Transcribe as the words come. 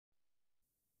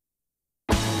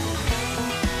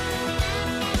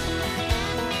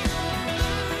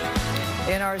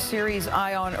In our series,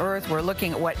 Eye on Earth, we're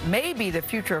looking at what may be the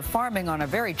future of farming on a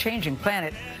very changing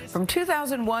planet. From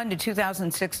 2001 to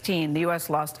 2016, the U.S.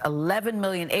 lost 11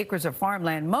 million acres of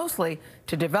farmland, mostly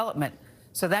to development.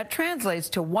 So that translates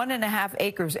to 1.5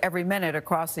 acres every minute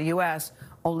across the U.S.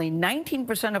 Only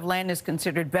 19% of land is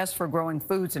considered best for growing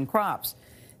foods and crops.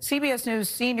 CBS News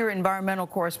senior environmental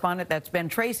correspondent, that's Ben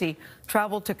Tracy,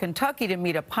 traveled to Kentucky to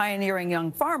meet a pioneering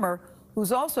young farmer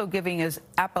who's also giving his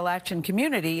Appalachian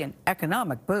community an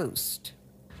economic boost.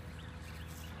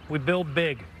 We build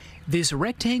big. This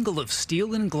rectangle of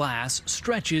steel and glass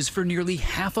stretches for nearly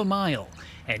half a mile.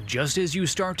 And just as you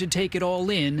start to take it all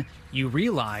in, you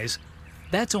realize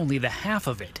that's only the half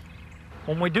of it.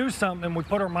 When we do something and we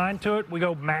put our mind to it, we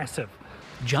go massive.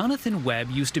 Jonathan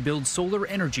Webb used to build solar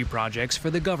energy projects for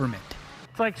the government.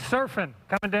 It's like surfing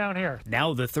coming down here.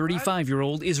 Now the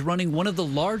 35-year-old is running one of the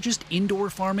largest indoor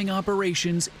farming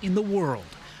operations in the world,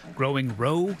 growing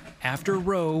row after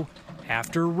row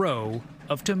after row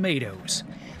of tomatoes.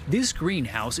 This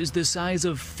greenhouse is the size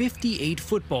of 58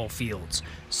 football fields,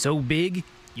 so big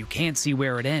you can't see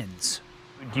where it ends.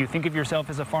 Do you think of yourself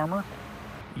as a farmer?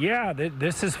 Yeah,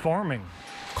 this is farming.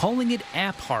 Calling it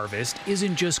AppHarvest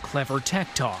isn't just clever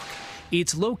tech talk.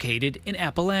 It's located in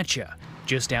Appalachia,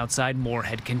 just outside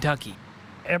Morehead, Kentucky.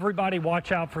 Everybody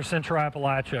watch out for Central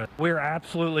Appalachia. We're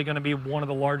absolutely going to be one of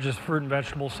the largest fruit and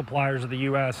vegetable suppliers of the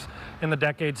U.S. in the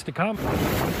decades to come.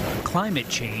 Climate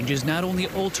change is not only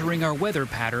altering our weather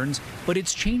patterns, but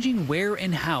it's changing where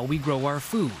and how we grow our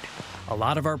food. A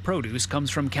lot of our produce comes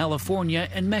from California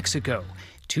and Mexico,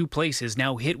 two places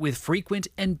now hit with frequent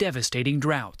and devastating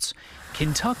droughts.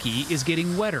 Kentucky is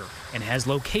getting wetter and has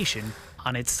location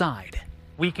on its side.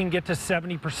 We can get to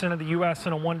 70% of the U.S.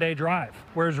 in a one-day drive,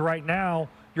 whereas right now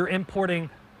you're importing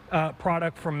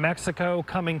product from Mexico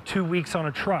coming 2 weeks on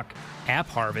a truck.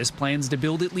 AppHarvest plans to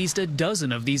build at least a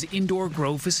dozen of these indoor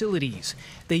grow facilities.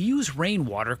 They use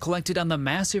rainwater collected on the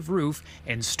massive roof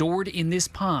and stored in this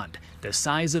pond, the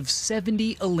size of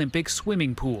 70 Olympic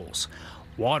swimming pools.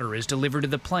 Water is delivered to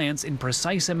the plants in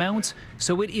precise amounts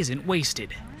so it isn't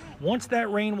wasted. Once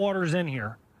that rainwater's in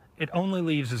here, it only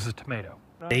leaves as a tomato.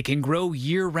 They can grow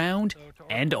year-round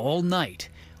and all night,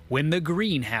 when the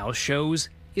greenhouse shows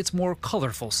its more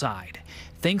colorful side,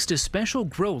 thanks to special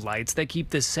grow lights that keep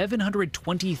the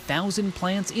 720,000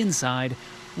 plants inside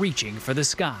reaching for the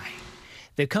sky.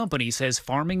 The company says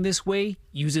farming this way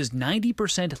uses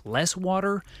 90% less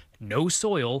water, no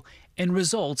soil, and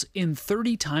results in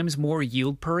 30 times more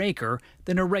yield per acre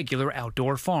than a regular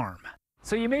outdoor farm.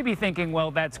 So you may be thinking,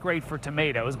 well, that's great for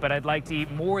tomatoes, but I'd like to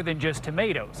eat more than just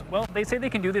tomatoes. Well, they say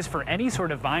they can do this for any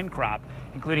sort of vine crop,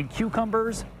 including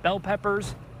cucumbers, bell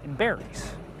peppers, and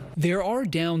berries. There are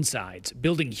downsides.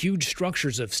 Building huge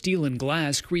structures of steel and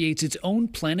glass creates its own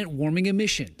planet-warming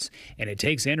emissions, and it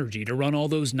takes energy to run all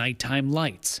those nighttime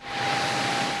lights.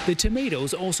 The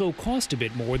tomatoes also cost a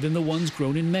bit more than the ones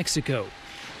grown in Mexico.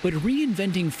 But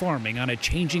reinventing farming on a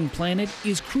changing planet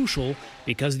is crucial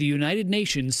because the United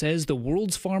Nations says the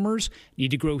world's farmers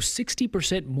need to grow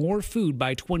 60% more food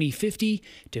by 2050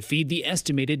 to feed the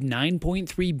estimated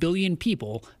 9.3 billion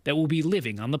people that will be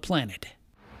living on the planet.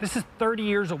 This is 30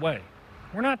 years away.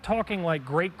 We're not talking like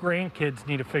great-grandkids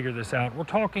need to figure this out. We're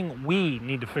talking we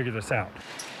need to figure this out.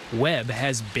 Webb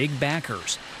has big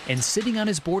backers, and sitting on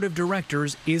his board of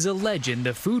directors is a legend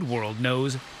the food world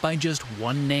knows by just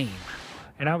one name.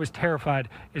 And I was terrified,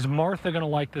 is Martha going to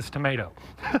like this tomato?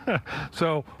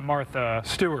 So Martha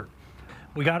Stewart.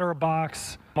 We got her a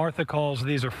box. Martha calls,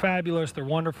 these are fabulous, they're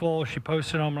wonderful. She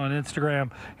posted them on Instagram,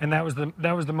 and that was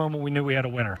the moment we knew we had a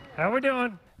winner. How we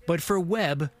doing? But for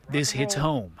Webb, this hits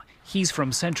home. He's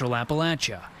from Central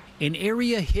Appalachia, an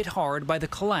area hit hard by the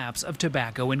collapse of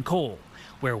tobacco and coal,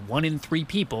 where 1 in 3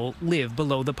 people live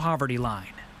below the poverty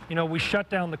line. You know, we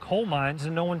shut down the coal mines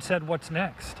and no one said what's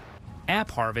next.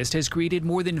 AppHarvest has created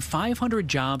more than 500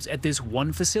 jobs at this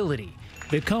one facility.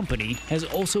 The company has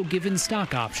also given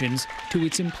stock options to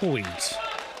its employees.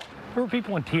 There were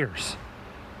people in tears.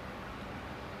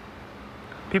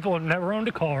 People have never owned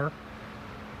a car,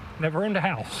 never owned a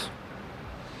house.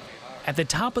 At the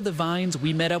top of the vines,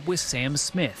 we met up with Sam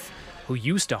Smith, who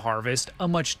used to harvest a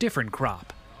much different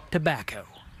crop, tobacco.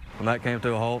 When that came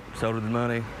to a halt, so did the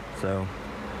money. So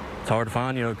it's hard to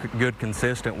find, good,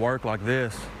 consistent work like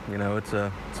this. It's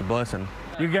a blessing.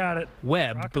 You got it.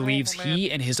 Webb believes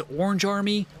he and his Orange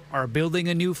Army are building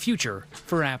a new future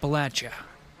for Appalachia.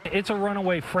 It's a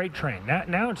runaway freight train.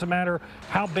 Now it's a matter,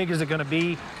 how big is it going to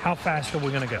be? How fast are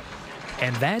we going to go?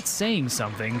 And that's saying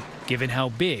something, given how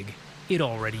big it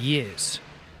already is.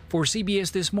 For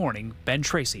CBS This Morning, Ben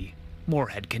Tracy,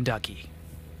 Morehead, Kentucky.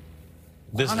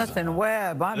 Jonathan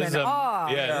Webb, I'm in awe.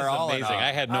 Yeah, this is amazing.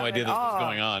 I had no idea this was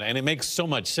going on, and it makes so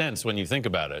much sense when you think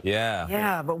about it. Yeah.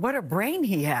 Yeah, but what a brain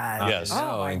he has. Yes.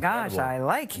 Oh, my gosh, I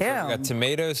like him. We got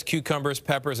tomatoes, cucumbers,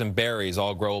 peppers, and berries,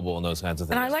 all growable and those kinds of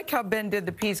things. And I like how Ben did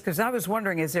the piece, because I was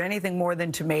wondering, is there anything more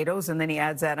than tomatoes? And then he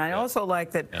adds that. And I also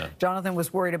like that Jonathan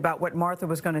was worried about what Martha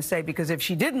was going to say, because if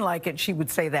she didn't like it, she would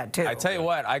say that too. I tell you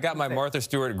what, I got my Martha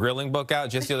Stewart grilling book out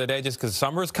just the other day, just because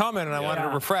summer's coming and I wanted to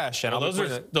refresh. And well,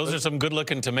 those are some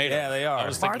good-looking tomatoes. Yeah, they are. I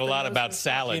was thinking a lot about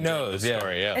salad. He knows,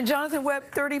 story, yeah. And Jonathan Webb,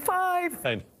 35.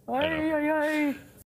 I know.